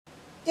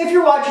if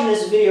you're watching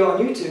this video on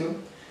YouTube,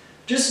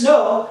 just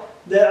know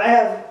that I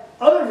have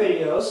other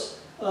videos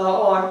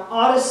on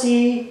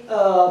Odyssey,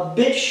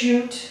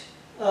 BitChute,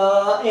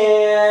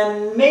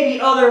 and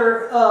maybe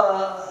other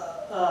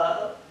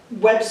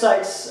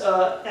websites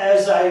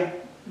as I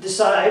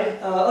decide,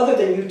 other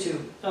than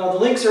YouTube. The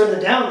links are in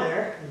the down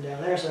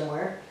there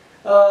somewhere,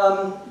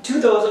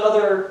 to those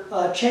other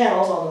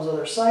channels on those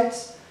other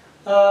sites.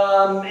 And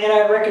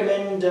I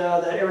recommend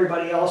that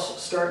everybody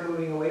else start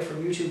moving away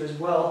from YouTube as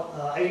well.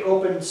 I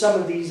opened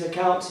some of these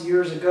accounts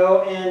years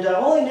ago and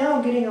only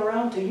now getting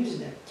around to using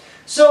them.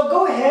 So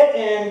go ahead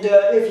and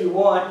if you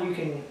want, you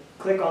can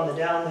click on the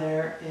down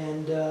there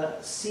and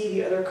see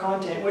the other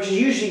content, which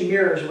usually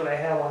mirrors what I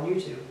have on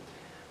YouTube.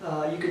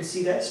 You can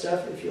see that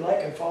stuff if you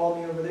like and follow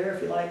me over there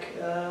if you like.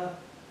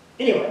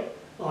 Anyway,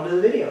 on to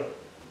the video.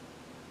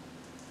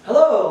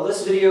 Hello,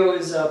 this video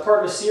is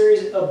part of a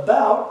series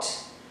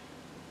about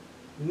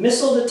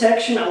missile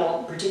detection,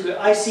 particularly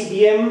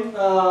ICBM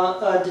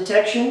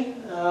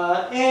detection,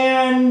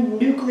 and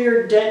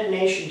nuclear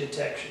detonation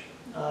detection.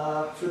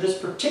 For this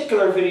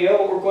particular video,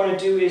 what we're going to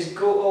do is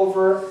go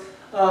over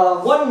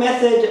one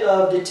method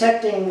of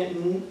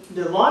detecting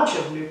the launch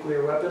of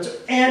nuclear weapons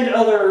and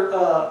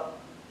other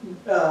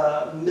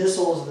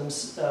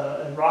missiles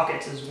and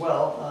rockets as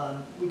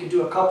well. We could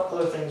do a couple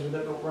other things with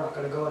it, but we're not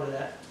going to go into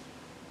that.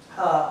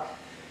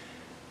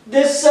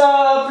 This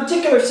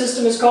particular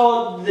system is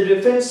called the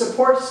Defense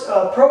Support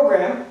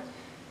Program.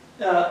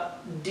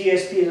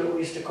 DSP is what we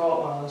used to call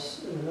it when I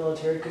was in the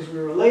military because we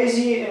were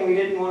lazy and we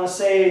didn't want to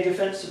say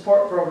Defense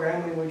Support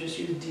Program. We would just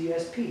use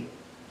DSP.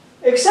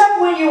 Except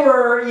when you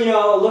were,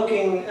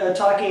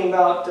 talking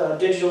about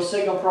digital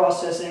signal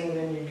processing,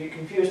 then you'd get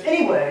confused.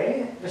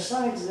 Anyway,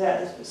 besides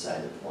that, that's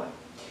beside the point.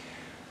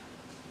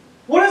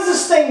 What does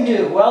this thing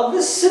do? Well,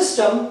 this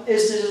system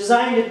is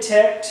designed to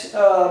detect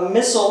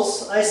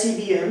missiles,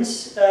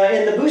 ICBMs,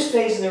 in the boost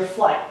phase in their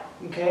flight.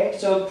 Okay,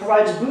 so it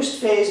provides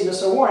boost phase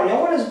missile warning. Now,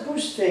 what is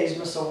boost phase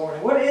missile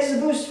warning? What is the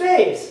boost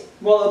phase?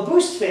 Well, a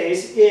boost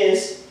phase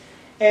is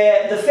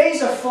the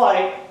phase of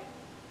flight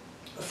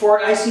for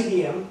an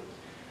ICBM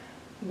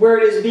where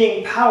it is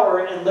being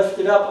powered and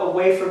lifted up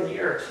away from the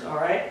Earth. All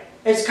right.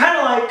 It's kind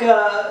of like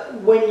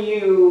when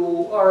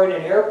you are in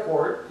an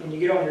airport and you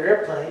get on your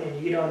airplane and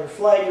you get on your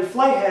flight. Your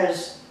flight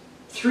has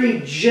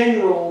three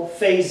general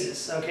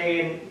phases,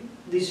 okay? And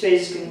these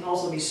phases can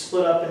also be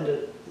split up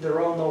into their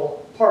own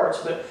little parts,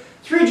 but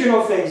three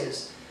general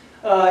phases.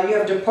 You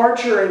have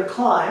departure and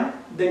climb,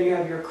 then you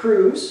have your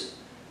cruise,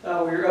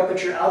 where you're up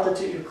at your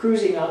altitude, your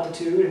cruising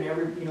altitude,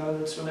 and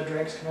that's when the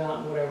drinks come out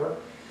and whatever.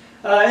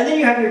 And then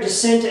you have your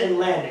descent and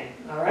landing,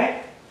 all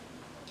right?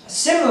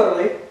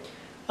 Similarly,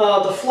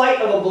 the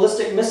flight of a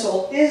ballistic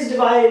missile is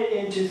divided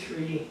into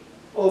three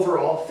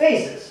overall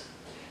phases.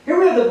 Here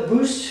we have the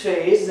boost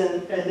phase,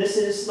 and this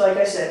is, like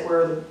I said,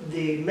 where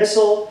the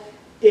missile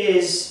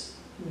is,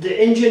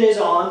 the engine is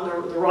on,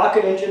 the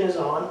rocket engine is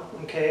on,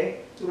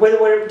 okay?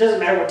 It doesn't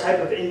matter what type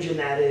of engine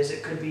that is.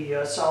 It could be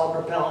solid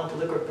propellant,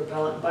 liquid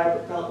propellant,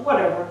 bipropellant,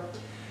 whatever.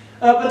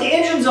 But the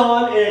engine's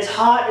on, and it's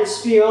hot, it's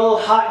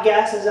spewing hot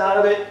gases out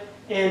of it,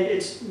 and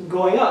it's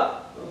going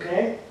up,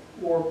 okay?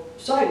 Or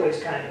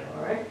sideways, kind of,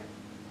 all right?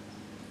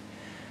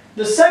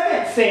 The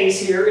second phase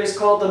here is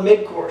called the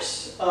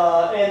mid-course,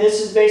 and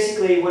this is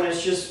basically when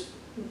it's just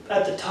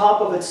at the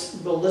top of its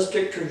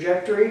ballistic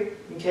trajectory,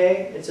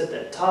 okay? It's at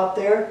the top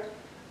there,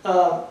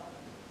 and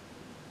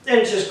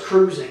it's just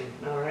cruising,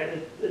 all right?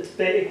 It's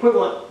the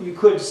equivalent, you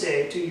could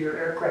say, to your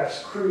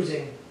aircraft's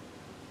cruising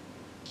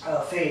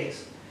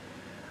phase.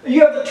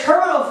 You have the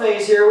terminal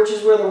phase here, which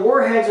is where the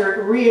warheads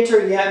are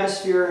re-entering the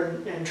atmosphere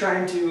and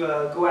trying to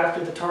go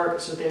after the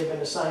targets that they've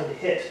been assigned to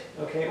hit,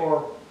 okay?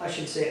 Or I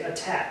should say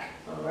attack.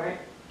 All right.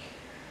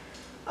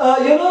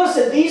 You'll notice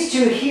that these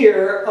two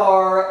here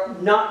are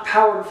not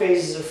powered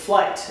phases of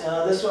flight.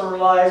 This one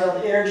relies on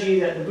the energy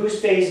that the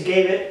boost phase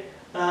gave it,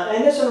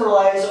 and this one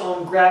relies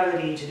on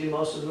gravity to do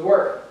most of the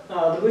work.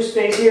 The boost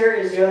phase here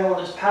is the only one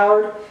that's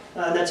powered.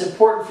 That's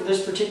important for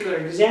this particular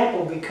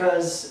example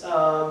because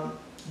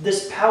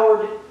this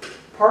powered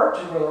part,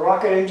 where the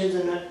rocket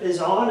engine is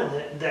on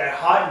and that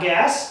hot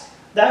gas,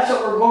 that's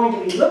what we're going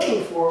to be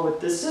looking for with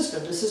this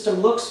system. The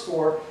system looks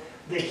for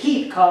the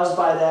heat caused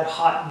by that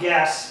hot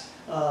gas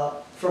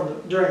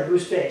during the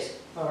boost phase.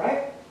 All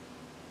right.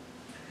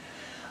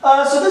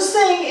 So this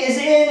thing is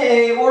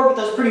in an orbit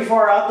that's pretty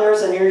far out there.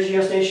 It's a near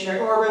geostationary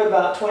orbit,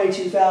 about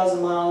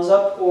 22,000 miles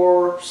up,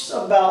 or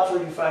about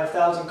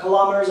 35,000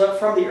 kilometers up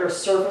from the Earth's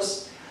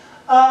surface.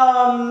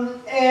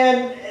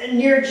 And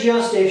near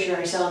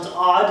geostationary sounds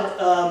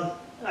odd.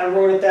 I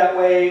wrote it that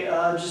way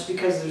just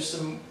because there's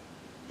some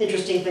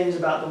interesting things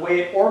about the way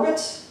it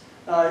orbits.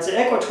 It's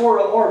an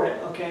equatorial orbit,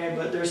 okay,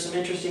 but there's some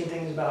interesting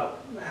things about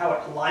how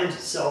it aligns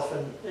itself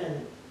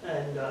and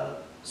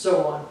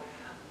so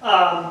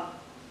on.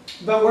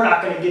 But we're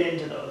not going to get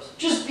into those.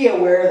 Just be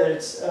aware that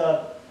it's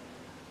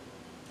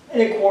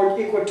an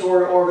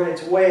equatorial orbit.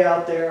 It's way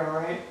out there,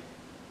 all right?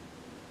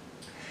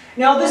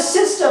 Now this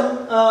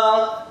system,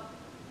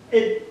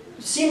 it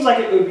seems like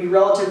it would be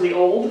relatively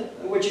old,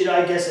 which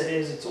I guess it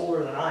is. It's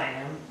older than I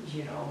am,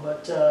 you know.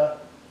 But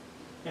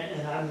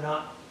and I'm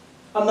not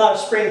a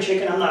spring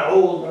chicken. I'm not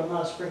old, but I'm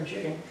not a spring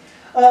chicken.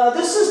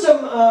 This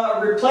system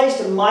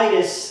replaced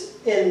Midas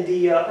in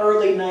the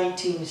early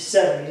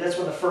 1970s. That's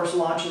when the first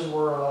launches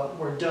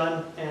were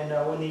done, and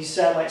when these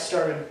satellites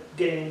started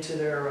getting into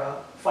their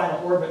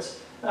final orbits.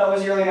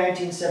 Was the early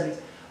 1970s.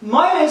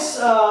 Midas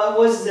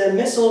was the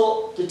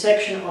missile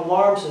detection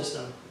alarm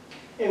system.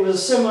 It was a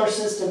similar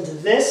system to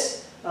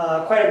this,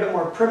 quite a bit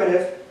more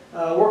primitive,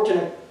 worked in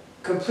a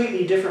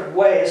completely different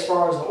way as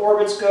far as the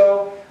orbits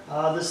go.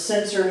 The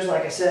sensors,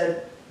 like I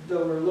said, they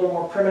were a little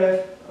more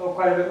primitive,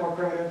 quite a bit more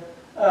primitive,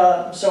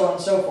 so on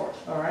and so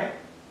forth, all right?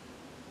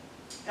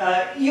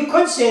 You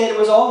could say that it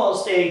was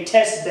almost a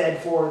test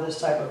bed for this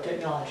type of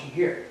technology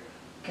here,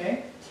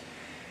 okay?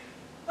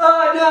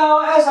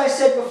 Now, as I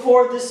said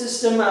before, this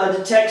system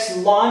detects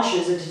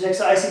launches. It detects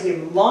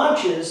ICBM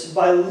launches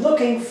by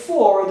looking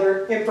for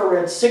their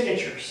infrared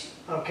signatures,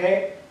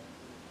 okay?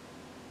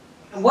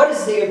 And what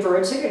is the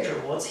infrared signature?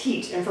 Well, it's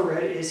heat.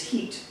 Infrared is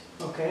heat,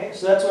 okay?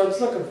 So that's what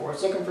it's looking for.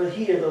 It's looking for the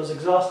heat of those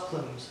exhaust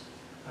plumes,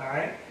 all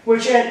right?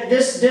 Which at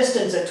this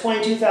distance, at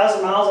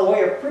 22,000 miles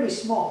away, are pretty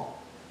small,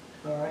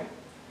 all right?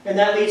 And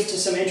that leads to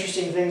some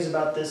interesting things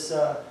about this,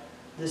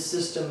 this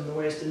system, the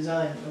way it's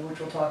designed, which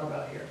we'll talk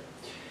about here.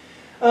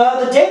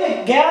 The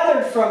data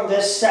gathered from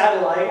this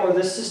satellite, or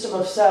this system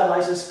of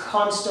satellites, this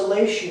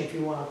constellation, if you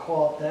want to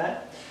call it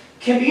that,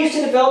 can be used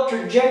to develop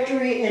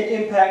trajectory and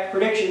impact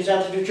predictions.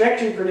 Now, the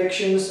trajectory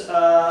predictions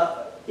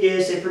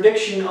is a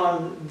prediction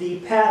on the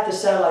path the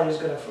satellite is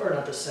going to, or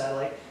not the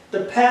satellite,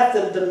 the path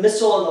that the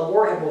missile and the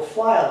warhead will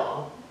fly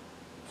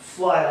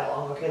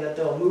along, okay, that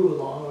they'll move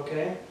along,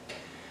 okay.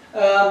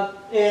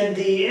 And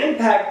the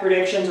impact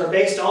predictions are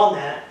based on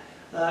that,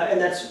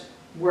 and that's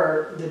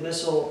where the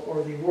missile,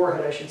 or the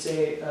warhead, I should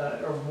say,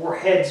 or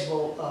warheads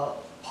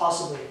will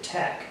possibly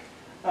attack.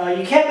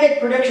 You can't make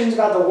predictions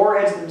about the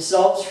warheads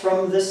themselves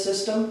from this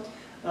system,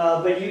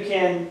 but you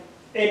can,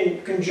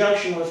 in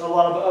conjunction with a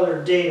lot of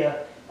other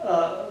data,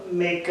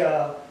 make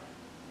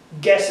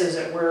guesses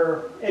at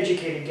where,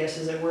 educated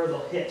guesses at where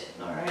they'll hit,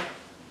 all right?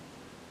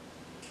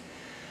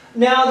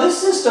 Now,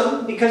 this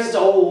system, because it's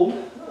old,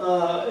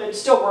 it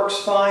still works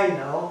fine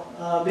though.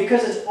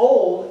 Because it's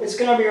old, it's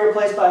going to be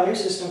replaced by a new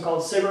system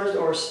called SIBRS,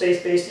 or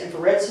Space-Based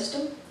Infrared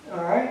System.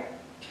 Alright?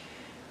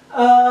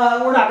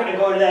 We're not going to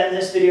go into that in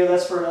this video,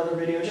 that's for another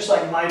video. Just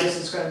like Midas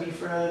is going to be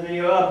for another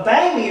video.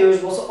 Bang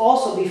meters will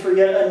also be for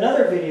yet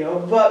another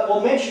video, but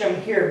we'll mention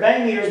them here.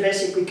 Bang meters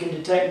basically can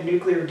detect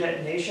nuclear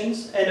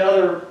detonations and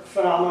other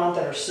phenomena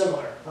that are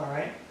similar.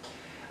 Alright?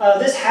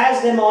 This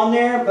has them on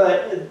there,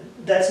 but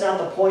that's not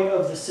the point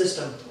of the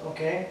system.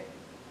 Okay?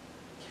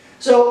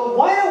 So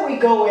why don't we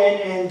go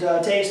in and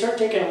start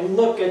taking a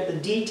look at the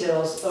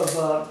details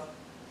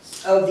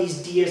of these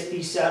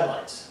DSP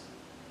satellites.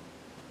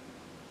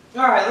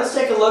 All right, let's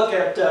take a look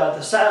at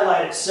the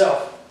satellite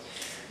itself.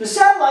 The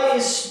satellite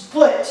is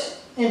split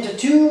into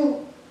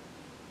two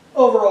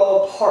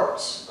overall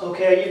parts.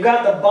 Okay, you've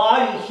got the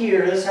body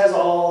here. This has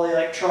all the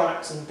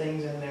electronics and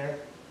things in there,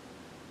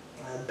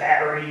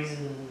 batteries,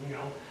 and you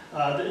know.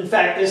 In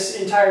fact,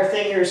 this entire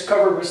thing here is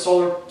covered with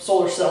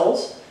solar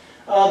cells.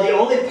 The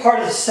only part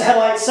of the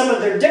satellite, some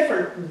of their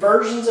different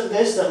versions of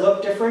this that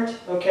look different,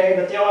 okay,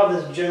 but they all have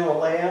this general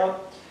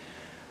layout.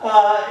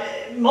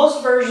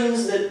 Most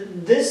versions,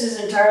 this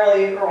is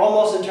entirely, or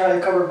almost entirely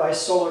covered by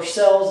solar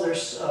cells.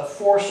 There's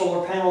 4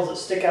 solar panels that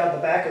stick out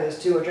the back of this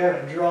too, which I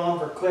haven't drawn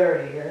for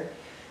clarity here.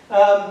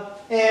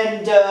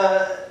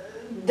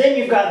 Then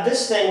you've got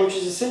this thing, which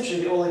is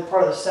essentially the only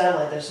part of the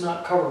satellite that's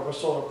not covered with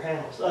solar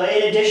panels.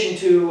 In addition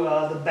to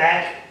the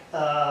back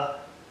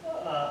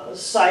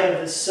side of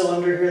this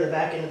cylinder here, the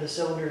back end of the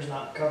cylinder is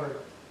not covered,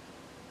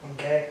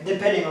 okay,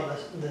 depending on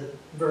the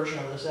version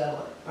of the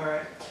satellite. All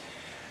right.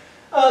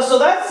 So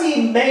that's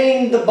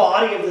the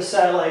body of the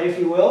satellite, if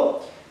you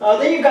will.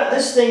 Then you've got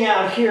this thing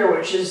out here,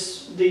 which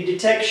is the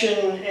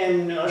detection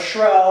and a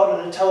shroud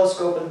and a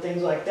telescope and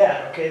things like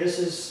that. Okay, this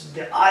is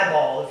the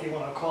eyeball, if you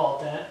want to call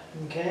it that.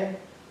 Okay.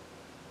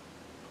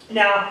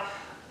 Now,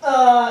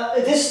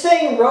 this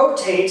thing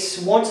rotates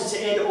once it's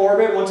in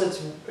orbit, once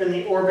it's in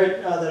the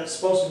orbit that it's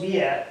supposed to be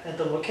at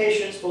the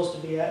location it's supposed to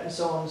be at, and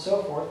so on and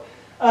so forth.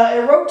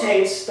 It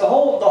rotates, the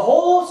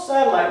whole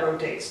satellite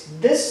rotates.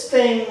 This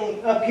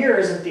thing up here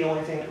isn't the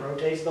only thing that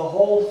rotates, the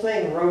whole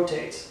thing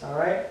rotates, all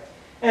right?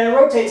 And it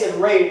rotates at a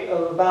rate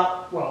of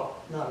about, well,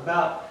 not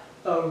about,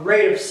 a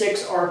rate of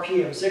 6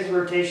 RPM, 6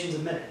 rotations a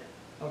minute,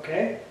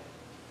 okay?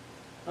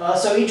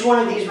 So each one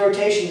of these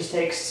rotations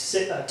takes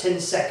 10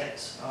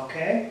 seconds,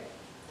 okay?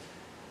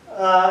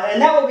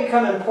 And that will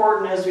become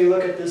important as we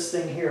look at this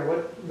thing here,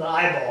 what the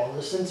eyeball,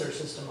 the sensor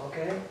system,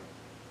 okay?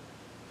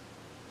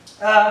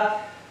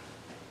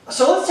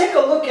 So let's take a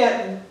look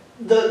at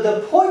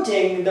the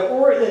pointing, the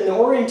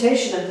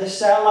orientation that this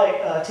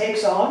satellite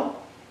takes on.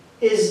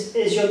 Is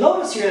you'll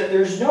notice here that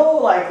there's no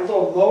like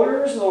little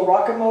motors, little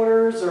rocket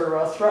motors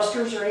or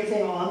thrusters or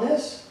anything on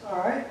this. All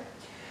right,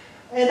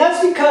 and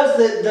that's because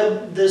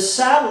the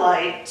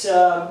satellite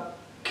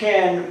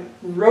can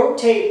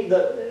rotate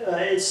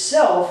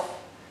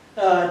itself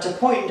to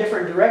point in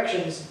different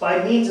directions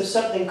by means of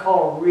something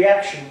called a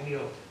reaction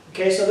wheel.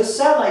 Okay, so this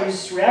satellite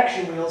uses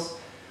reaction wheels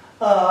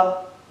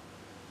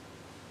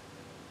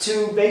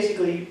to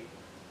basically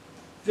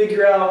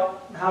figure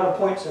out how to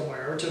point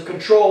somewhere, or to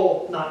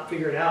control, not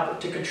figure it out,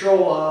 but to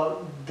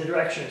control the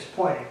direction it's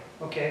pointing,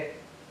 okay?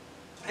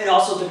 And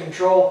also to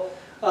control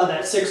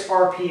that 6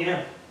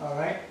 RPM, all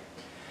right?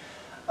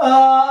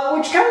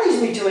 Which kind of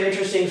leads me to an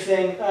interesting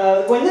thing.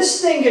 When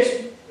this thing gets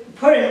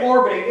put in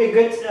orbit, it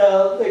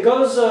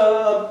goes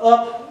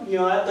up, you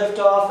know, at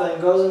liftoff,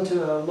 and goes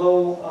into a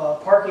low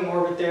parking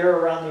orbit there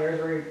around the Earth,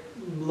 very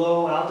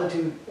low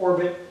altitude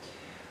orbit.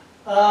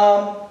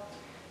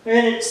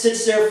 And it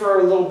sits there for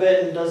a little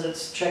bit and does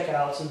its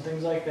checkouts and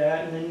things like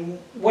that. And then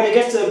when it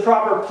gets to the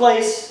proper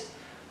place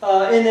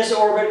in this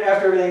orbit,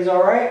 after everything's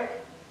all right,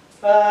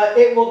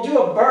 it will do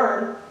a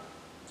burn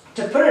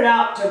to put it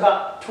out to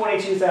about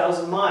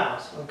 22,000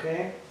 miles,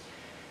 okay?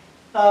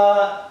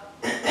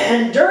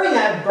 And during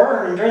that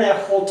burn, during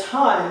that whole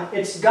time,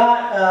 it's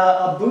got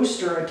a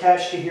booster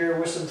attached to here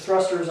with some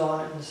thrusters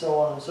on it and so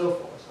on and so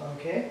forth,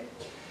 okay?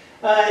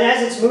 And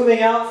as it's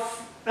moving out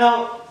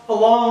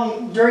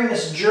along during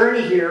this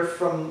journey here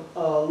from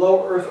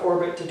low Earth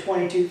orbit to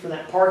from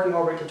that parking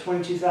orbit to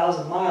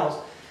 22,000 miles,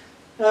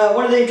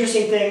 one of the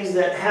interesting things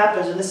that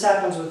happens, and this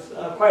happens with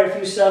quite a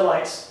few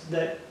satellites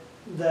that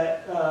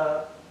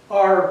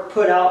are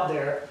put out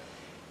there,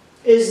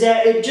 is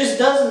that it just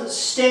doesn't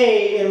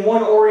stay in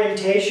one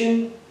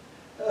orientation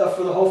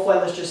for the whole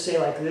flight. Let's just say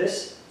like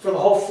this, for the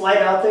whole flight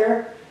out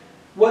there.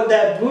 What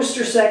that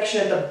booster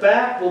section at the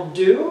back will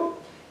do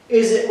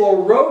is it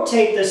will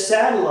rotate the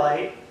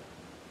satellite,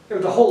 or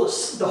the whole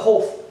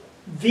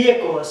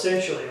vehicle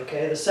essentially,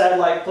 okay, the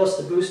satellite plus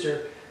the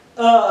booster,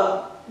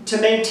 to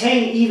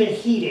maintain even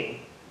heating,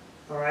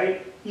 all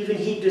right, even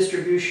heat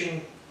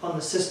distribution on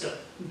the system,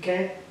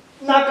 okay.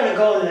 I'm not going to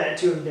go into that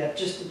too in depth,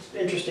 just it's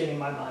interesting in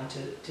my mind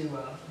to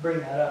bring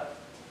that up,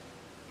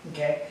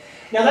 okay.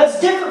 Now that's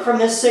different from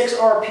this 6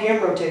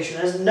 RPM rotation.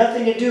 It has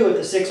nothing to do with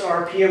the 6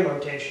 RPM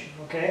rotation,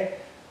 okay.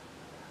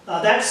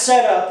 That's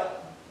set up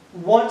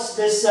once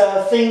this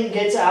thing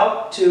gets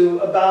out to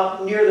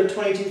about near the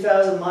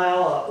 22,000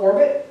 mile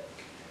orbit.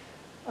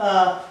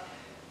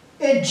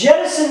 It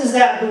jettisons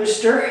that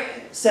booster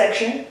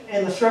section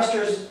and the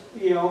thrusters,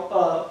 you know,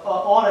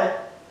 on it,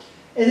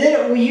 and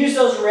then we use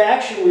those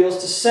reaction wheels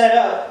to set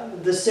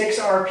up the 6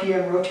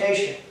 RPM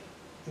rotation.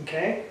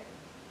 Okay.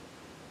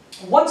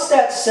 Once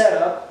that's set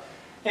up,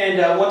 and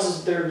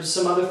once there's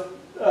some other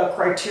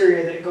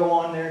criteria that go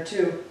on there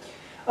too,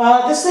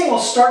 this thing will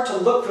start to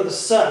look for the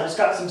sun. It's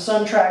got some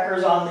sun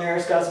trackers on there,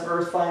 it's got some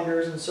earth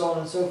finders and so on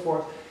and so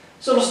forth.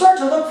 So it'll start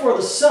to look for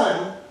the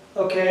sun,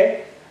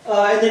 okay,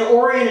 and then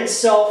orient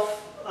itself,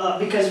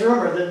 because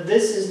remember that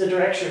this is the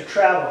direction of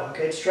travel,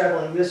 okay, it's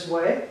traveling this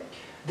way.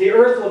 The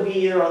Earth will be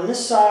either on this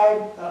side,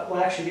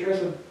 well actually the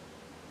Earth would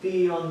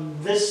be on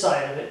this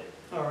side of it,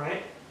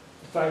 alright,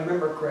 if I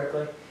remember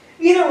correctly.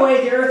 Either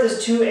way, the Earth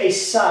is to a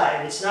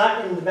side, it's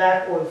not in the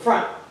back or the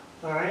front,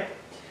 alright.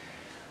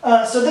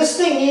 So this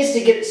thing needs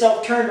to get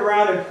itself turned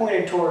around and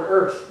pointed toward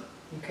Earth,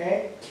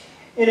 okay?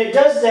 And it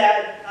does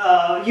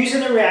that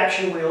using the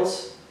reaction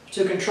wheels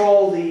to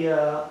control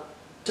the,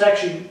 to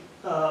actually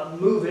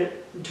move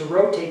it, to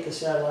rotate the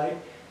satellite.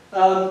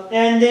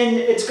 And then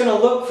it's going to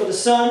look for the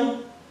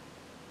sun,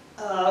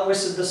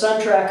 with the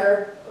sun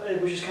tracker,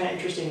 which is kind of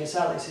interesting in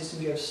satellite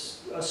systems. You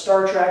have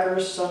star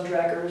trackers, sun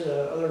trackers,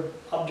 other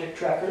object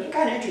trackers. It's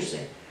kind of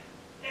interesting.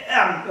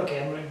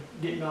 Okay, I'm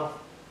getting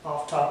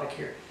off topic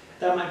here.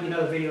 That might be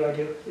another video I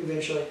do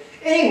eventually.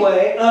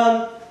 Anyway,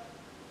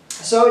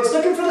 so it's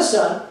looking for the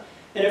sun,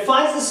 and it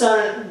finds the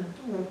sun.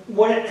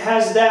 When it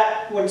has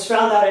that, when it's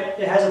found that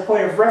it has a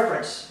point of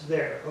reference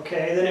there,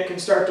 okay, then it can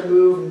start to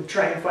move and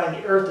try and find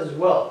the Earth as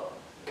well,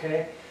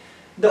 okay.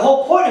 The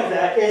whole point of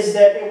that is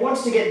that it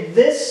wants to get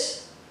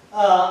this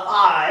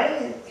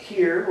eye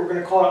here, we're going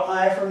to call it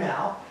eye for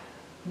now,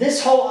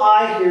 this whole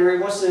eye here,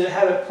 it wants to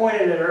have it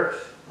pointed at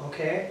Earth,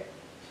 okay.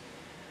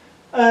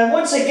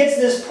 Once it gets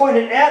this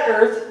pointed at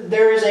Earth,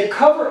 there is a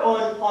cover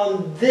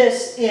on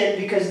this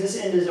end, because this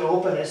end is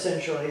open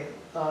essentially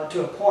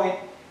to a point.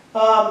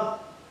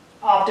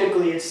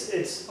 Optically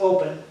it's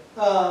open.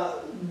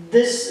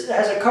 This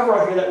has a cover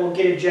on here that will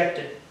get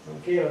ejected.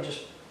 Okay, it'll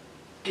just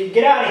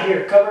get out of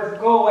here, cover,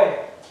 go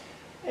away.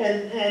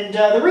 And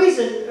the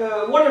reason,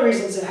 one of the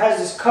reasons it has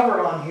this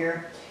cover on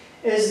here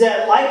is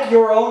that, like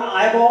your own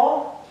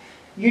eyeball,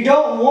 you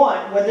don't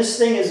want, when this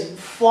thing is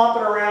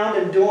flopping around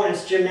and doing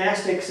its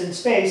gymnastics in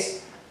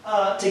space,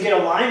 to get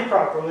aligned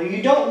properly,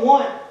 you don't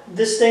want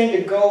this thing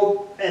to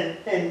go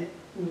and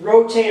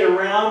rotate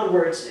around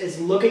where it's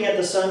looking at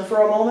the sun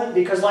for a moment,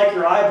 because like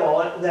your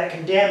eyeball, that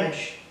can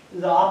damage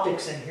the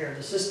optics in here,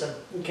 the system,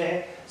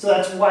 okay? So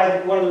that's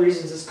why, one of the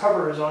reasons this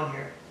cover is on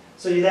here.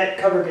 So that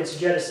cover gets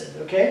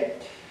jettisoned, okay?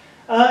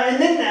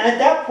 And then at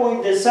that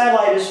point, the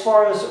satellite, as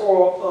far as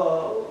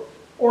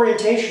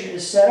orientation,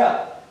 is set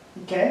up,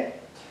 okay?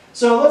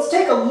 So let's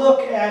take a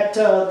look at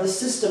the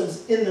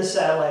systems in the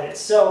satellite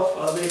itself,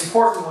 the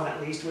important one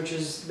at least, which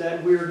is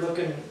that weird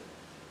looking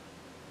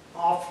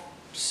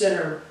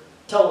off-center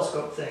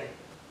telescope thing.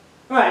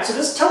 Alright, so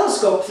this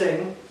telescope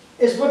thing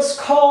is what's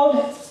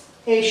called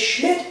a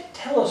Schmidt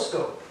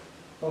telescope.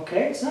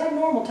 Okay, it's not a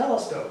normal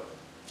telescope.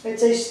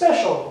 It's a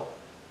special one.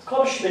 It's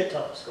called a Schmidt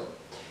telescope.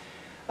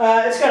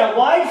 It's got a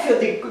wide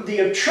field. The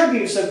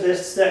attributes of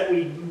this that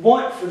we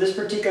want for this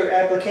particular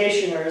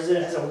application is that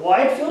it has a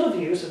wide field of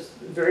view, so it's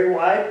a very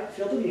wide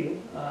field of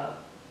view.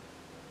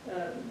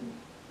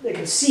 It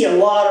can see a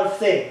lot of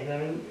things. I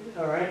mean,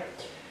 all right,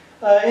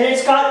 and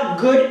it's got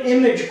good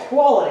image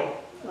quality.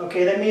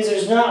 Okay, that means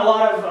there's not a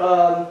lot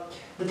of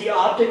that the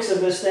optics of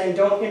this thing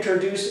don't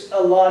introduce a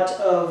lot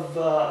of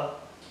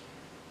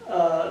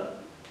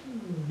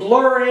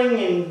blurring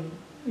and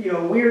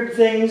weird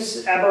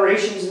things,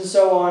 aberrations and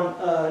so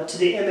on to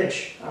the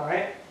image, all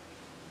right?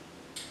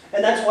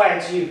 And that's why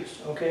it's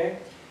used, okay?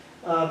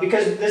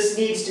 Because this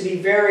needs to be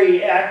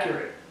very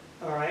accurate,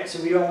 all right?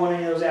 So we don't want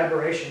any of those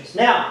aberrations.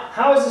 Now,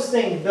 how is this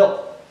thing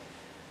built?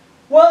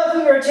 Well, if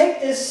we were to take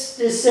this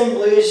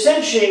assembly,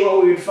 essentially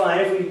what we would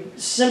find, if we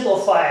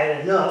simplify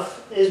it enough,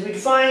 is we'd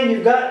find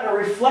you've got a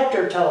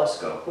reflector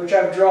telescope, which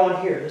I've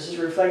drawn here. This is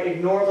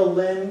ignore the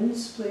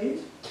lens,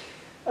 please.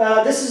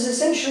 This is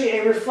essentially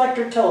a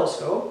reflector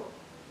telescope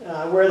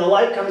where the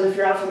light comes, if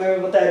you're not familiar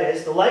with what that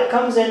is, the light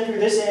comes in through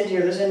this end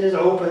here, this end is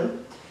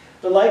open.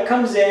 The light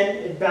comes in,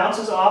 it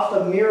bounces off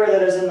the mirror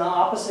that is in the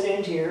opposite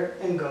end here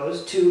and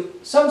goes to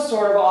some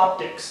sort of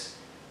optics.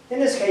 In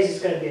this case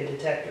it's going to be a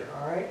detector,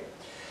 alright?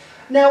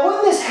 Now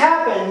when this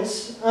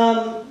happens,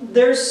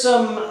 there's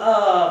some,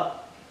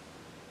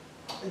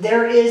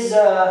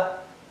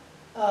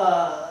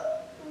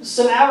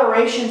 some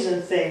aberrations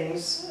and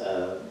things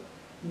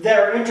that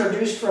are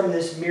introduced from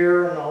this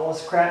mirror and all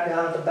this crap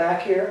down at the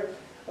back here,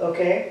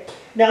 okay?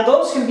 Now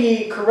those can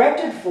be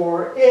corrected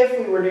for if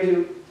we were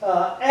to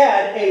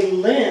add a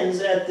lens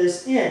at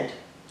this end.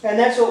 And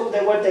that's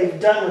what they've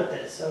done with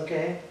this,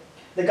 okay?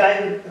 The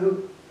guy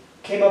who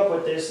came up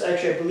with this,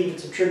 actually I believe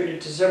it's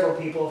attributed to several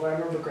people if I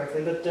remember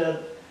correctly, but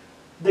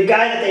the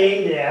guy that they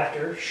named it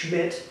after,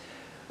 Schmidt,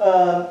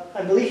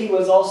 I believe he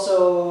was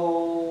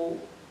also,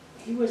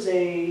 he was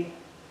a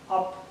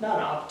not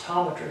an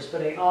optometrist,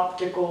 but an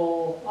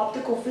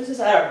optical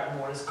physicist? I don't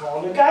know what it's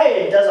called. The guy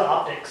that does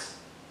optics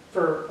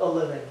for a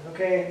living,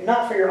 okay?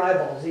 Not for your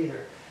eyeballs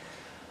either.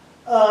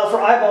 For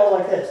eyeballs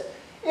like this.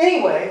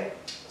 Anyway,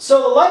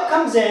 so the light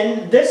comes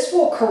in, this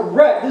will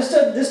correct,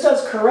 this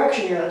does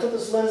correction here, that's what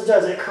this lens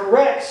does. It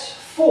corrects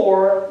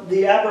for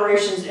the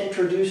aberrations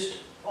introduced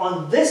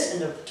on this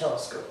end of the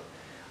telescope.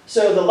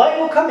 So the light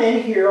will come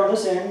in here on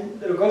this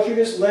end, it'll go through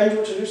this lens,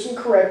 which will do some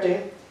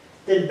correcting,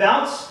 then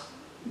bounce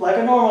like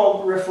a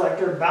normal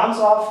reflector, bounce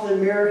off the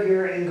mirror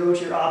here and go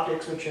to your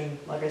optics, which,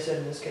 like I said,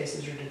 in this case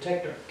is your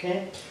detector,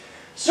 okay?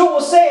 So what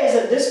we'll say is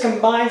that this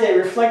combines a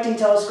reflecting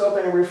telescope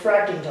and a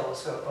refracting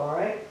telescope, all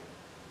right?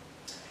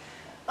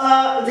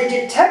 The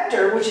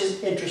detector, which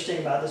is interesting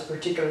about this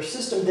particular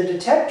system, the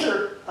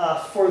detector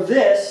for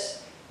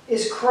this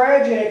is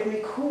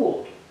cryogenically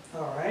cooled,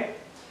 all right?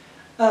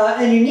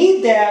 And you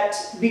need that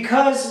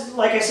because,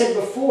 like I said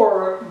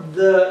before,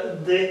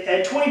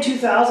 at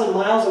 22,000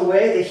 miles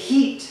away, the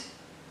heat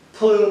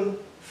plume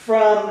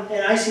from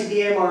an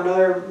ICBM or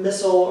another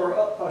missile, or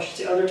I should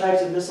say other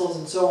types of missiles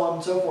and so on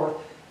and so forth,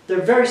 they're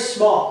very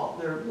small.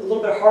 They're a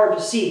little bit hard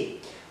to see.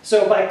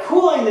 So by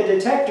cooling the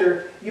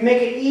detector, you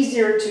make it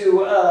easier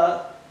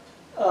to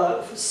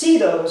see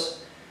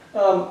those.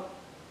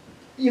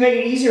 You make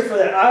it easier for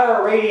that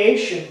IR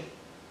radiation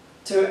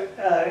to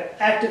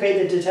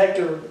activate the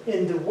detector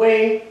in the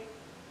way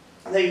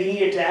that you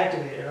need it to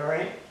activate it, all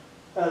right?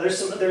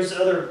 There's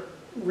other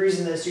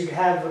reason that you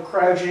have a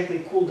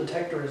cryogenically cooled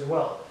detector as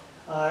well.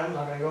 I'm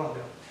not going to go into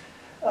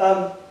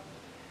it.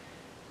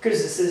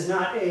 Because this is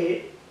not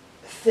a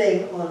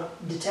thing on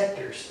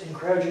detectors and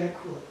cryogenic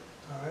cooling,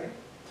 all right?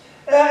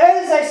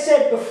 As I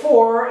said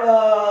before,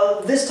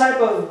 this type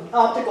of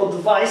optical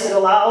device, it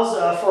allows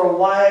for a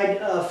wide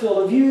field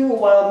of view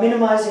while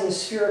minimizing the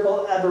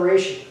spherical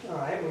aberration, all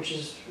right, which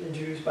is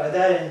introduced by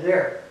that end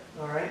there,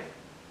 all right.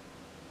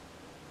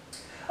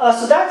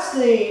 So that's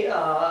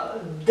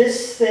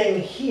this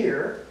thing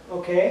here,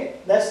 okay.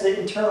 That's the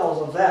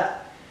internals of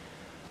that.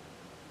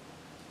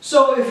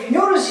 So if you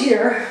notice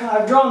here,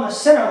 I've drawn the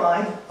center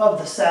line of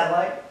the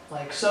satellite,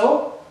 like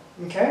so,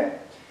 okay.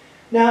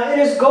 Now it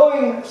is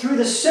going through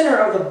the center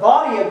of the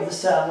body of the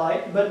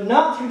satellite, but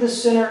not through the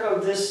center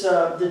of this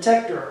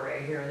detector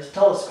array here, this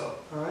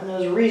telescope. All right? And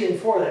there's a reason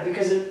for that,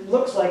 because it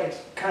looks like it's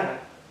kind of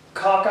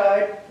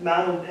cockeyed,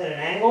 mounted at an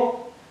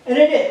angle, and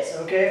it is.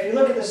 Okay, if you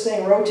look at this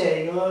thing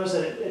rotating, you'll notice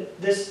that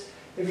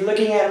if you're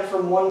looking at it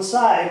from one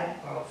side,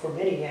 well, from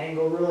any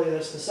angle really,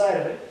 that's the side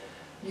of it,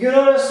 you'll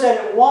notice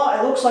that it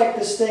looks like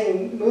this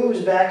thing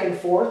moves back and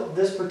forth.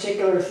 This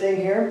particular thing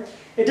here,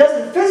 it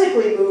doesn't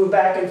physically move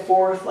back and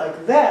forth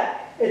like that.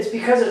 It's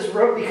because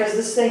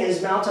this thing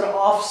is mounted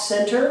off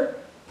center,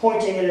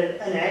 pointing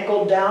at an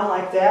angle down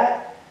like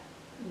that.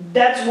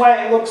 that's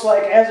why it looks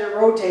like, as it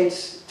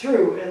rotates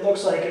through, it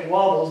looks like it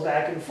wobbles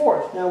back and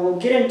forth. Now we'll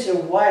get into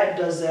why it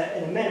does that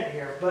in a minute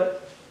here,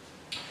 but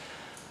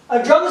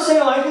I've drawn the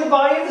signal line through the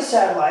body of the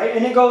satellite,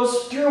 and it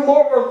goes through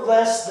more or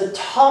less the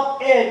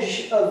top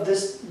edge of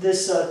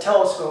this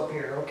telescope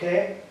here,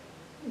 okay?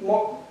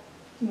 More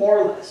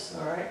or less,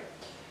 all right?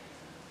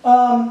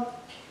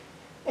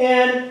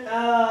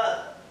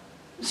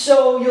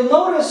 So you'll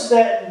notice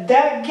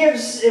that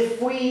gives,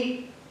 if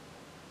we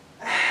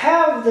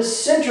have the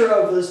center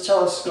of this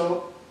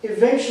telescope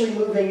eventually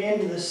moving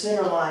into the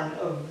center line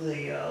of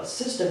the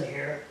system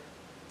here,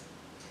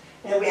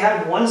 and we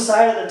have one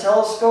side of the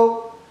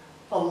telescope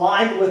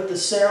aligned with the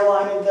center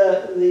line of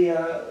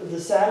the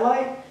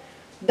satellite,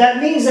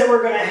 that means that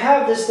we're going to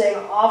have this thing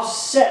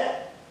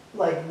offset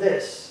like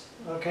this,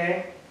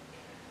 okay?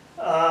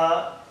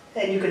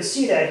 And you can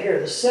see that here.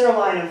 The center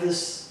line of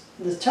this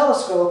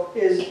telescope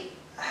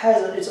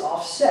it's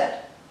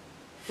offset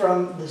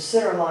from the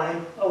center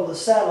line of the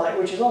satellite,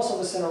 which is also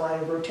the center line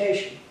of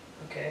rotation,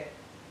 okay?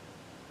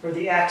 Or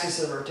the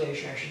axis of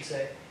rotation, I should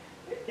say.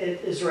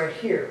 It is right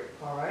here,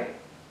 all right?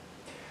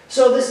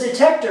 So this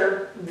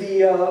detector,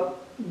 the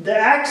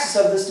axis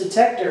of this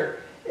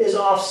detector is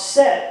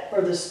offset,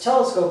 or this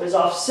telescope is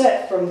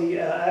offset from the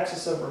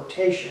axis of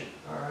rotation,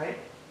 all right?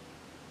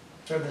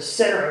 Or the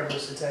center of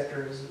this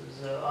detector is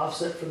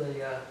offset from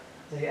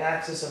the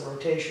axis of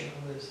rotation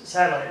of the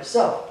satellite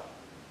itself,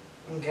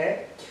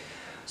 okay?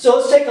 So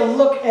let's take a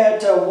look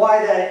at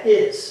why that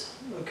is,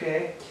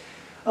 okay?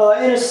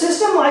 In a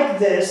system like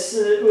this,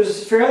 it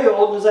was fairly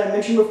old, as I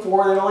mentioned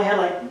before. It only had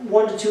like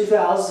 1,000 to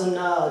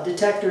 2,000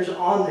 detectors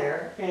on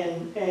there,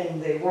 and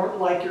they weren't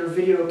like your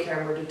video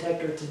camera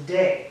detector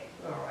today,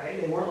 all right?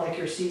 They weren't like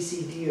your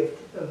CCD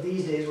of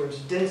these days, where it's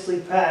densely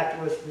packed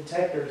with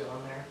detectors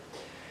on there.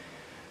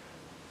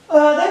 They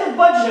had to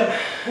budget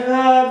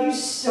them.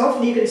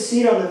 Hopefully you can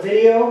see it on the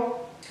video.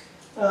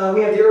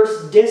 We have the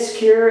Earth's disk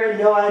here, and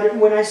no,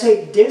 when I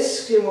say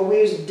disk, when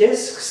we use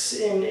disks,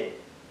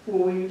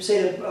 when we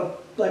say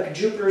like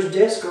Jupiter's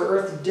disk or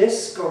Earth's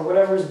disk or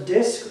whatever's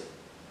disk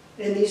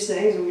in these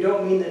things, we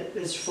don't mean that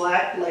it's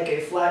flat like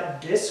a flat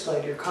disk,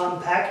 like your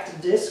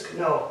compact disk.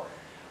 No,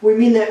 we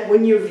mean that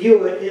when you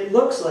view it, it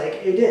looks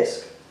like a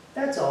disk.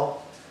 That's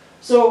all.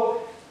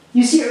 So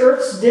you see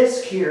Earth's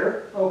disk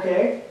here,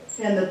 okay,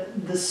 and the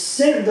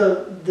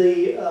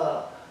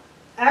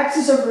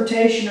axis of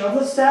rotation of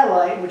the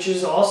satellite, which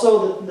is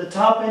also the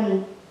top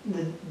end,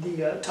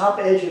 the top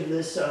edge of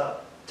this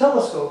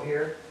telescope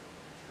here,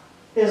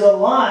 is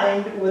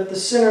aligned with the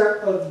center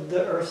of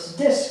the Earth's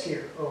disk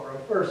here, or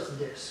Earth's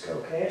disk,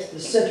 okay? It's the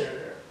center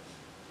there.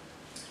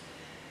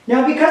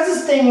 Now, because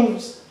this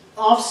thing's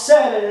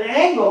offset at an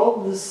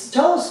angle, this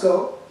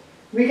telescope,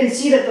 we can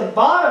see that the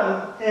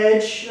bottom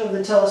edge of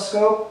the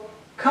telescope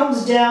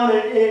comes down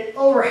and it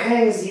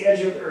overhangs the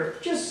edge of the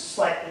Earth just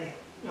slightly,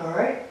 all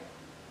right?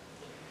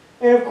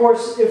 And of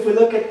course, if we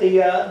look at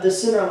the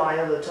center line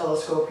of the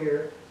telescope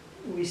here,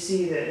 we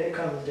see that it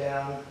comes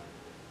down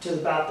to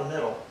about the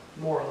middle,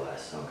 more or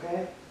less,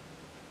 okay?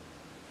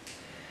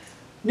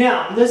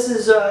 Now, this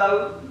is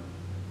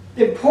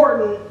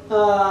important.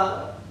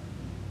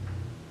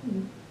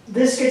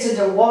 This gets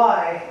into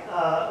why,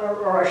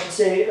 or I should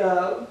say,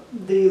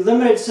 the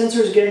limited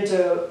sensors get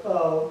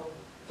into,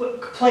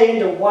 play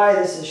into why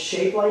this is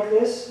shaped like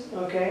this,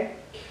 okay?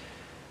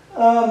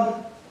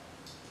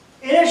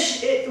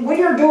 When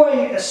you're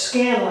doing a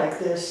scan like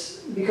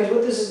this, because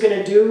what this is going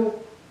to do,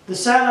 the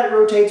satellite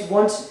rotates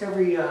once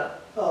every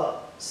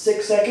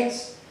 6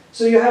 seconds.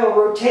 So you have a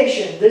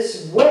rotation.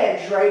 This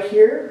wedge right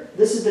here,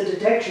 this is the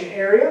detection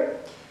area.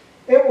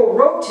 It will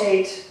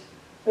rotate,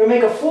 it'll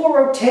make a full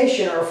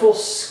rotation or a full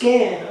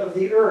scan of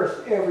the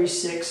Earth every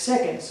 6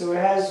 seconds. So it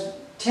has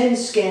 10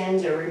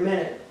 scans every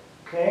minute,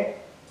 okay?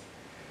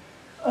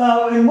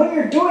 And when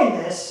you're doing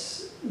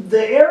this,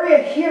 the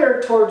area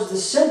here towards the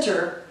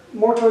center,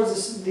 more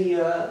towards the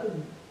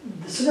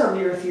center of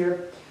the Earth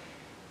here,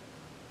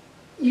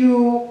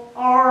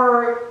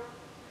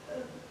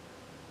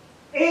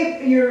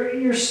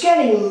 you're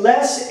scanning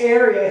less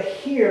area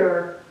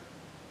here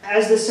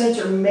as the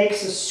sensor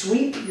makes a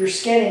sweep. You're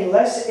scanning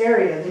less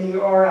area than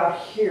you are out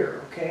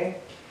here, okay?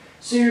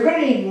 So you're going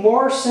to need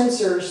more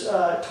sensors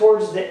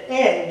towards the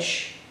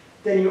edge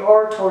than you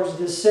are towards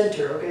the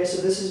center, okay?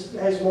 So this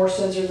has more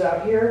sensors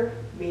out here.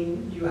 I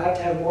mean, you have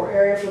to have more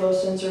area for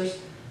those sensors.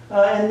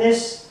 And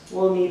this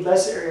will need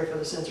less area for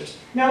the sensors.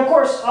 Now, of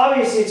course,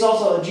 obviously, it's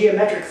also a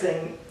geometric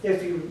thing.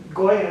 If you're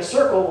going in a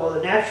circle, well,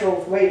 the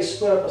natural way to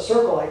split up a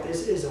circle like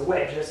this is a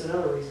wedge. That's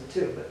another reason,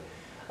 too.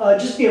 But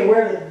just be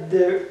aware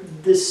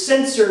that the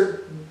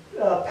sensor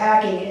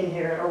packing in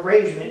here,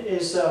 arrangement,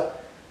 is a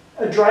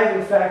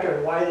driving factor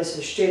in why this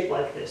is shaped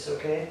like this,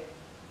 okay?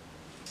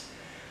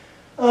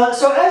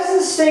 So as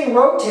this thing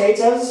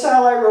rotates, as the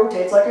satellite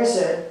rotates, like I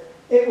said,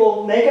 it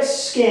will make a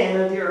scan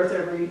of the Earth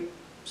every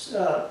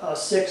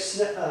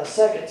 6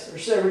 seconds, or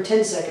every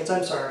 10 seconds,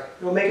 I'm sorry.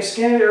 It will make a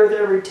scan of the Earth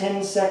every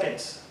 10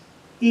 seconds.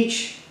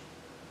 Each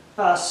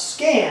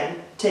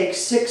scan takes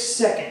 6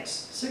 seconds,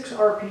 6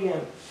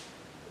 RPM.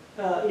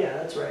 Yeah,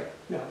 that's right.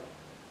 No,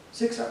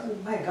 Oh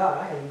my God,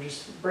 I am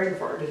just brain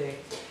fart today.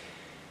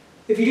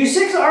 If you do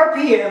 6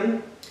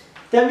 RPM,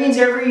 that means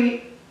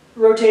every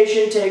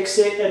rotation takes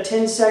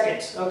 10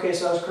 seconds. Okay,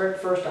 so I was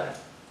correct the first time.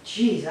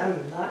 Jeez,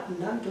 I'm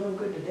not doing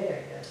good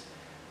today, I guess.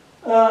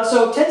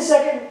 So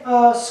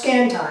 10-second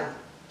scan time.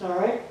 All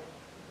right.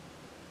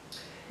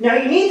 Now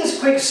you need this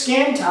quick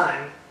scan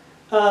time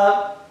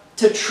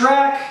to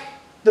track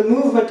the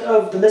movement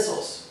of the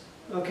missiles.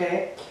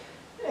 Okay.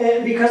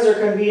 And because there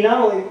can be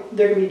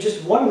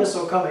just one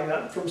missile coming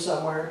up from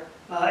somewhere,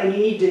 and you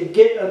need to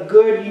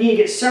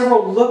get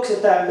several looks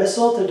at that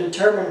missile to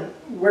determine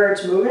where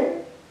it's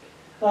moving.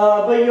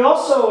 But you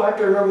also have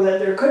to remember that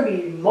there could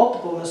be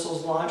multiple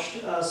missiles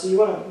launched, so you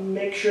want to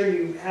make sure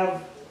you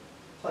have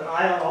an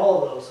eye on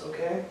all of those.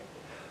 Okay.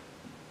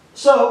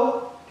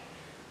 So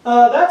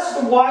that's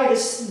why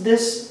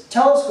this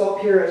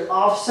telescope here is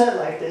offset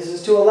like this,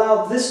 is to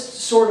allow this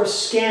sort of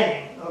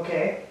scanning.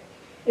 Okay.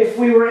 If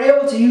we were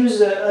able to use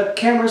a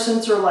camera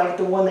sensor like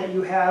the one that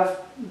you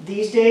have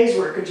these days,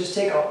 where it could just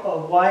take a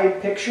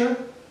wide picture,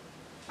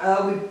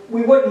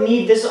 we wouldn't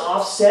need this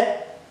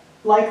offset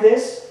like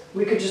this.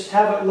 We could just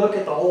have it look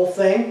at the whole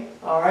thing,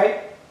 all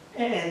right?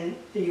 And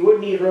you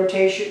wouldn't need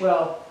rotation.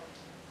 Well,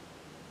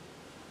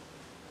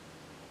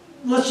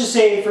 let's just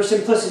say for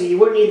simplicity, you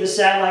wouldn't need the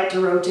satellite to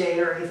rotate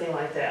or anything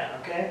like that,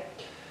 okay?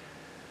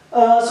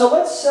 So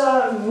let's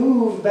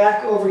move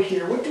back over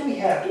here. What do we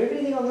have? Do we have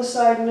anything on this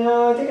side?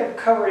 No, I think I've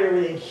covered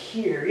everything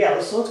here. Yeah,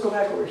 so let's go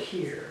back over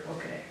here.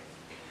 Okay.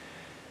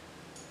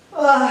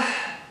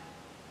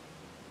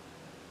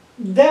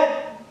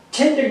 That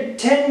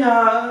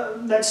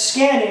that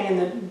scanning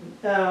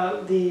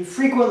and the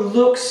frequent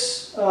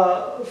looks,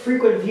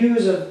 frequent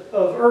views of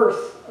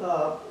Earth,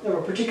 of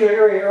a particular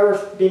area of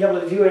Earth, being able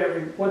to view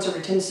it once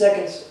every 10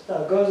 seconds,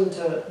 goes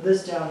into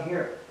this down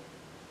here.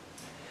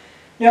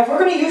 Now, if we're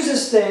going to use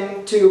this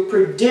thing to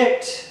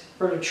predict,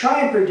 or to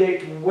try and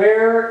predict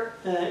where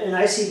an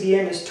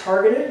ICBM is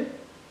targeted,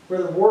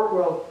 where the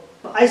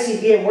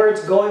ICBM, where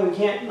it's going, we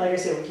can't, like I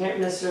said, we can't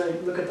necessarily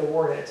look at the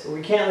warheads, or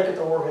we can't look at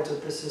the warheads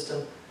with this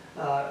system.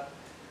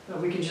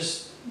 We can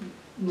just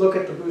look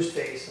at the boost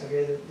phase,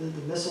 okay,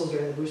 the missiles are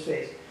in the boost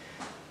phase.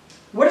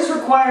 What is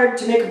required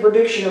to make a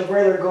prediction of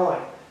where they're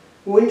going?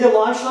 We need the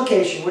launch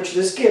location, which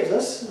this gives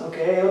us.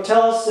 Okay, it'll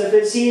tell us if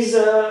it sees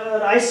an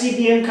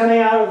ICBM coming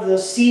out of the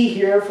sea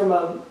here from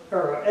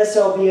or a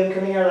SLBM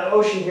coming out of the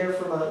ocean here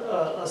from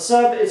a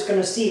sub, it's going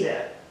to see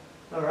that.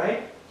 All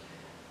right.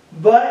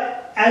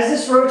 But as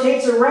this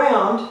rotates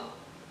around,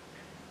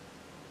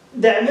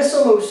 that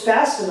missile moves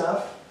fast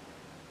enough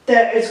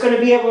that it's going to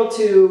be able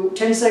to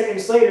 10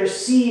 seconds later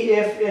see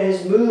if it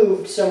has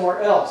moved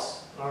somewhere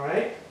else. All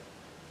right.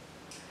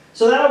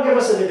 So that'll give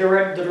us the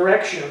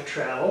direction of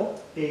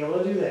travel, being able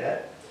to do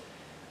that.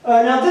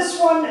 Now this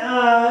one,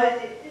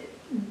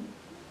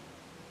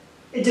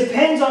 it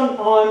depends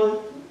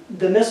on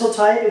the missile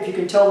type, if you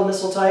can tell the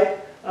missile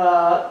type.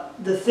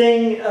 The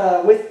thing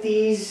with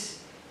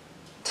these,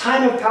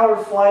 time of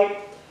powered flight,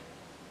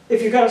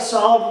 if you've got a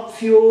solid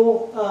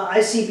fuel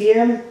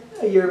ICBM,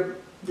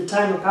 the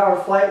time of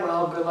powered flight,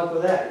 well, good luck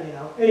with that, you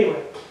know.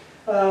 Anyway,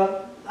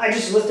 I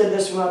just listed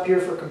this one up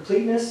here for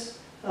completeness.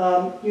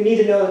 You need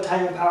to know the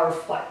time and power of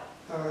flight,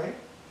 all right?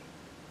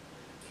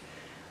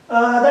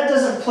 That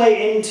doesn't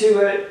play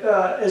into it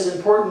as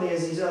importantly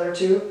as these other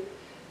two,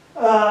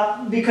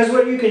 because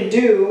what you can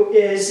do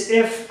is,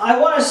 if I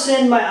want to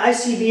send my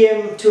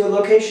ICBM to a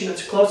location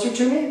that's closer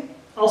to me,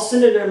 I'll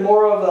send it in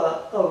more of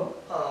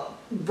a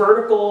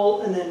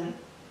vertical and then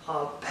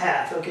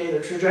path, okay? The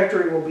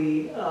trajectory will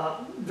be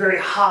very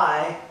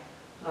high,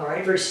 all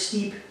right, very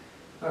steep,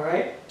 all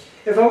right?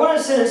 If I want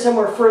to send it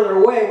somewhere further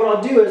away, what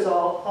I'll do is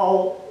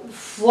I'll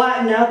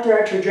flatten out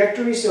that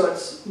trajectory so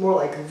it's more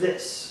like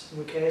this,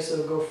 okay, so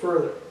it'll go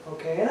further,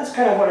 okay, and that's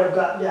kind of what I've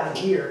got down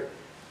here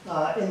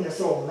in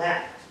this little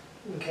map,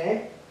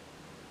 okay.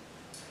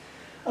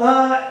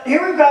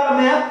 Here we've got a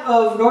map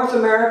of North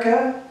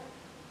America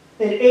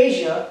and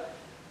Asia,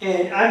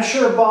 and I'm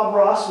sure Bob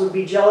Ross would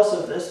be jealous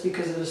of this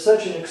because it is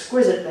such an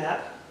exquisite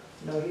map.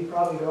 No, he'd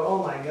probably go,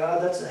 oh my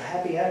God, that's a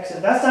happy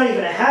accident. That's not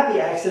even a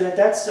happy accident,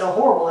 that's a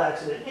horrible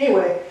accident.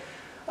 Anyway,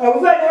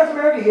 we've got North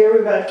America here,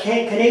 we've got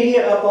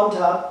Canada up on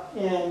top,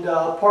 and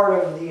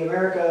part of the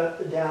America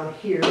down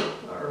here,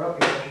 or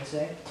up here I should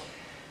say.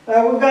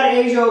 We've got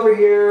Asia over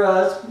here,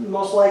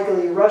 most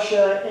likely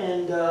Russia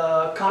and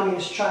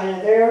Communist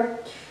China there.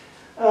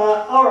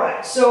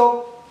 Alright,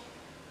 so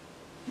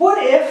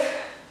what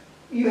if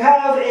you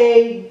have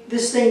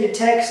this thing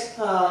detects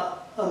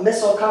a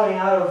missile coming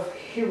out of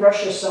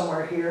Russia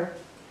somewhere here,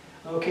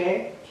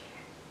 okay,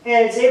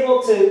 and it's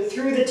able to,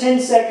 through the 10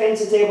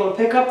 seconds, it's able to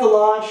pick up the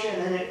launch,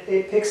 and then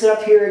it picks it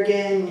up here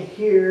again,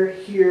 here,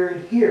 here,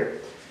 and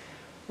here.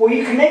 Well,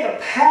 you can make a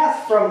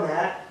path from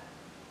that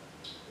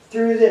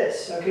through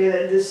this, okay,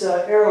 that this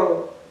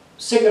arrow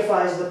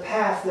signifies the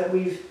path that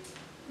we've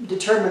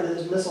determined that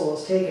this missile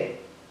is taking.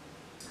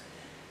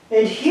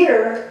 And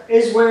here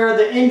is where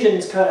the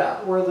engines cut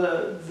out, where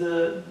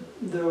the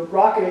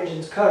rocket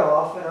engines cut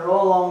off and are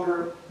no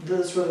longer,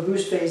 this is where the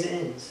boost phase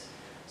ends.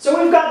 So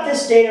we've got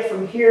this data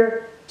from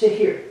here to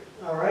here,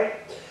 all right?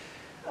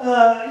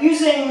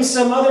 Using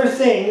some other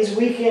things,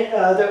 we can,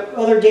 the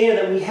other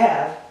data that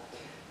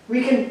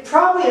we can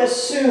probably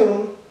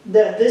assume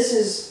that this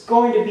is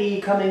going to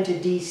be coming to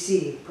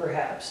DC,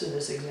 perhaps, in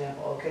this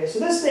example, okay? So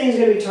this thing is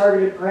going to be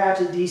targeted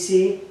perhaps at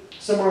DC,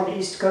 somewhere on the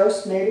East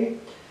Coast, maybe.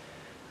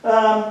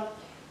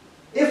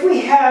 If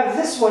we have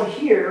this one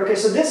here, okay,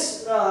 so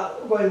this,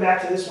 going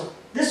back to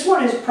this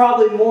one is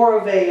probably more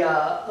of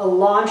a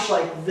launch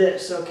like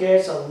this, okay?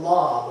 It's a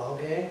lob,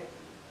 okay?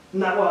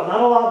 Not a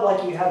lob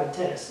like you have in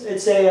tennis.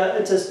 It's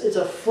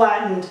a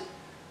flattened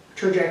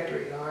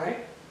trajectory, all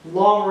right?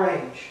 Long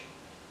range.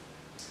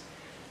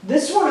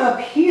 This one up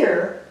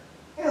here,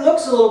 it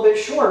looks a little bit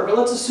shorter, but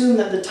let's assume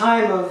that the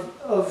time of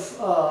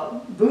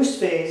boost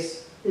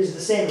phase is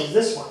the same as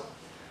this one.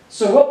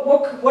 So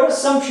what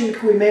assumption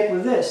can we make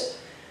with this?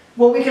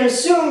 Well, we can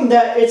assume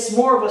that it's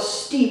more of a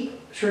steep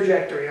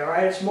trajectory, all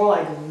right? It's more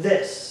like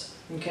this,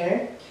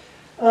 okay?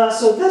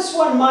 So this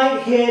one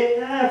might hit,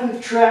 if we've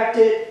tracked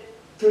it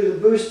through the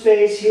boost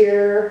phase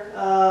here,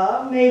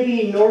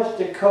 maybe North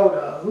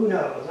Dakota. Who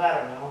knows? I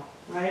don't know,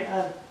 right?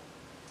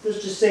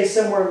 Let's just say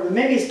somewhere,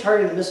 maybe it's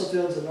targeting the missile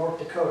fields in North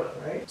Dakota,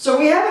 right? So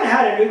we haven't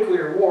had a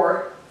nuclear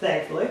war,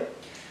 thankfully.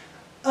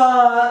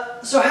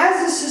 So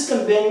has this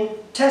system been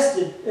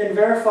tested and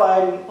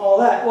verified and all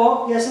that?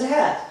 Well, yes it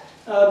has.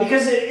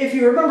 Because if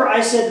you remember,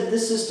 I said that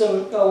this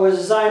system was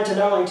designed to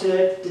not only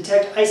to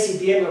detect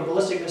ICBM or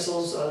ballistic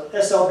missiles,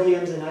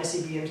 SLBMs and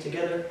ICBMs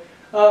together,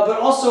 but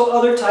also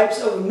other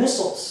types of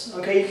missiles.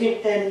 Okay,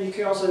 you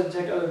can also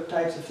detect other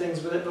types of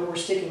things with it, but we're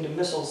sticking to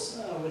missiles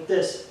with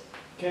this.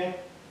 Okay,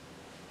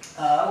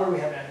 where do we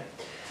have it?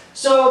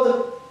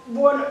 So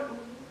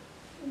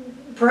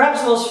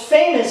perhaps the most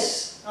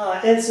famous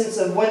instance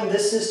of when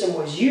this system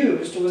was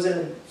used was in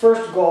the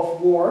first Gulf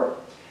War.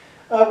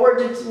 Where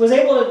it was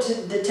able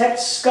to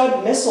detect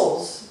Scud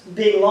missiles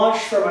being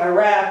launched from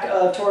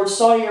Iraq towards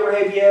Saudi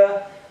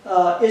Arabia,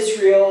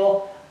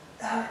 Israel.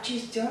 I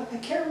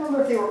can't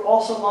remember if they were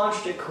also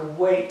launched at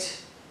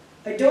Kuwait.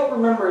 I don't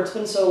remember, it's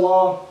been so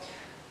long.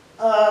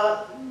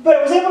 But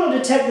it was able to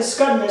detect the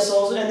Scud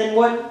missiles, and then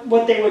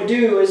what they would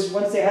do is,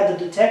 once they had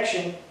the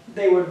detection,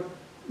 they would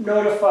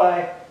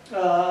notify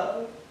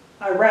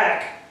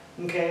Iraq,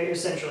 okay,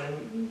 essentially,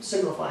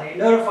 simplifying it,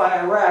 notify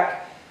Iraq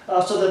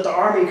so that the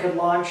Army could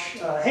launch,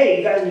 hey,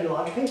 you guys need to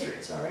launch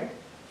Patriots, all right?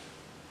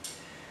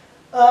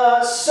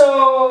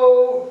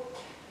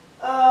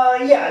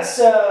 Yeah, it's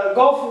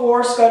Gulf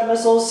War Scud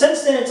missiles.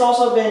 Since then, it's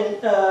also been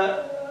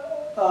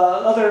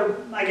other,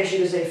 I guess you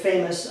could say,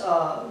 famous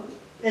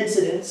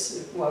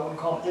incidents, well, I wouldn't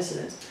call them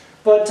incidents,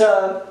 but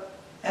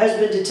has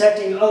been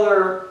detecting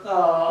other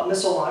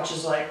missile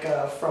launches like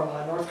from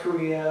North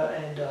Korea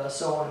and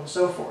so on and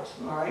so forth,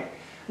 all right?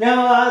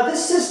 Now,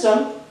 this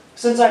system,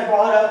 since I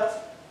brought up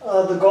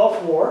the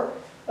Gulf War,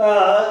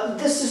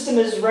 this system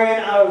is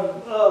ran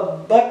out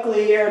of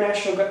Buckley Air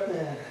National Guard,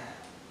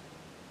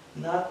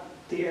 not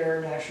the Air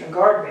National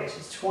Guard base,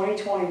 it's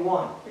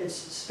 2021, it's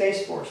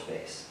Space Force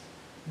Base.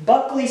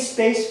 Buckley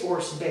Space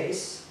Force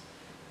Base,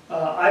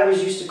 I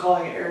was used to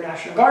calling it Air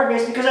National Guard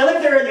Base because I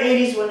lived there in the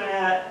 80s when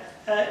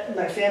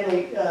my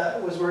family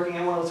was working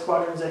at one of the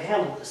squadrons that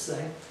handled this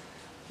thing.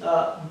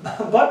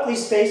 Buckley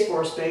Space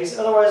Force Base,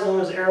 otherwise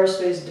known as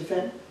Aerospace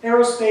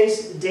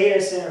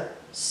Data Center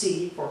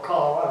C for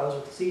Colorado, is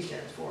what the C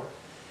stands for.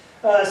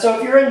 So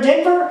if you're in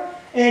Denver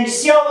and you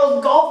see all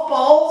those golf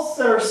balls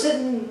that are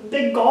sitting,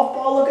 big golf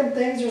ball looking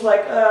things, there's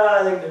like,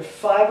 I think there's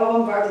 5 of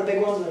them, 5 of the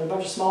big ones and then a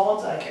bunch of small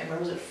ones. I can't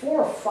remember, is it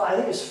 4 or 5? I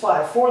think it's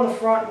 5. 4 in the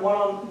front,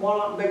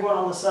 one big one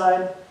on the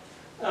side,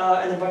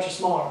 and a bunch of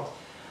smaller ones.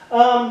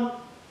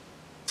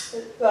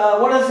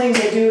 One of the things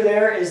they do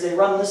there is they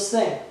run this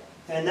thing.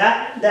 And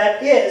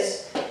that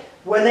is,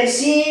 when they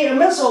see a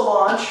missile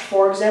launch,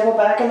 for example,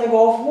 back in the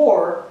Gulf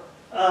War,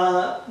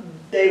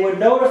 they would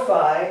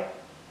notify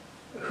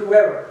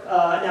whoever.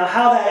 Now,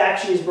 how that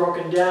actually is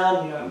broken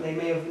down, you know, they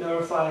may have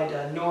notified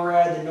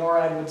NORAD. The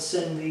NORAD would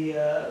send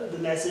the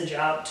message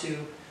out to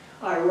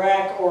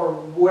Iraq or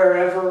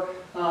wherever.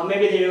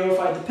 Maybe they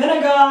notified the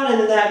Pentagon, and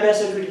then that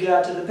message would get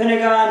out to the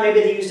Pentagon.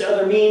 Maybe they used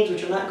other means,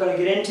 which I'm not going to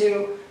get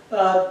into,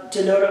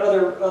 to note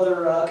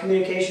other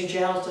communication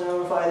channels to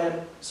notify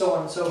them, so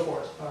on and so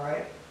forth. All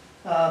right.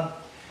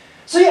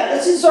 So yeah,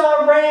 this is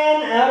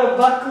ran out of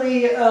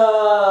Buckley,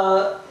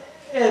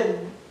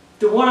 and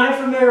the one I'm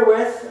familiar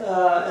with,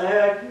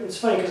 and it's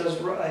funny because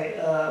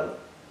a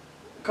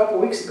couple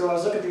of weeks ago I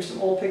was looking through some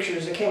old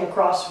pictures. I came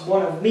across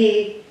one of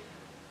me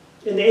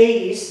in the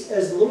 80s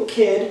as a little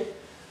kid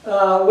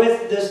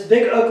with this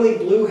big ugly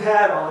blue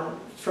hat on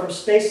from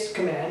Space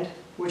Command,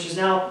 which is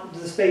now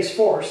the Space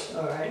Force,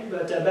 all right,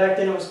 but back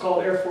then it was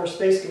called Air Force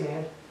Space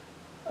Command.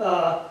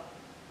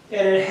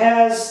 And it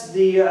has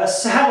the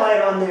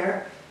satellite on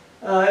there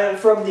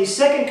from the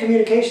 2nd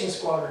Communications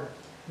Squadron.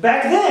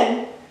 Back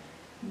then,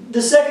 the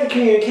 2nd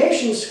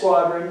Communications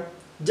Squadron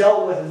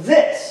dealt with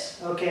this,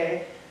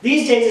 okay?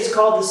 These days it's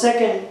called the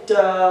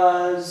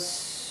 2nd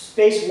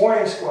Space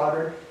Warning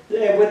Squadron.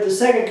 with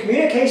the 2nd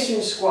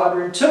Communications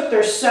Squadron took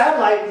their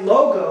satellite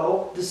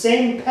logo, the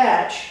same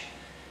patch,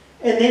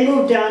 and they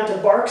moved down to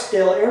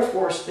Barksdale Air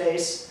Force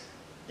Base,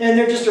 and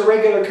they're just a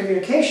regular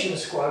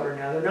communications squadron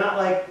now. They're not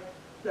like,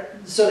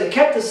 so they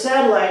kept the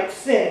satellite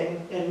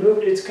thing and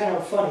moved, it's kind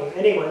of funny.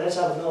 Anyway, that's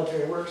how the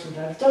military works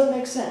sometimes. It doesn't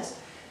make sense.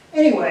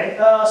 Anyway,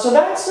 so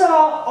that's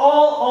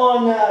all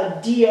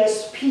on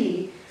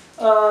DSP.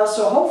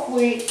 So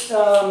hopefully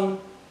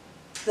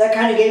that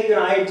kind of gave you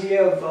an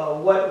idea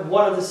of what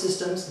one of the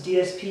systems,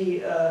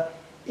 DSP,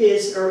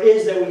 is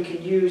that we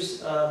could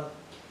use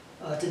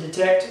to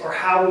detect, or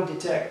how we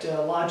detect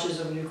launches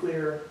of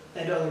nuclear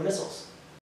and other missiles.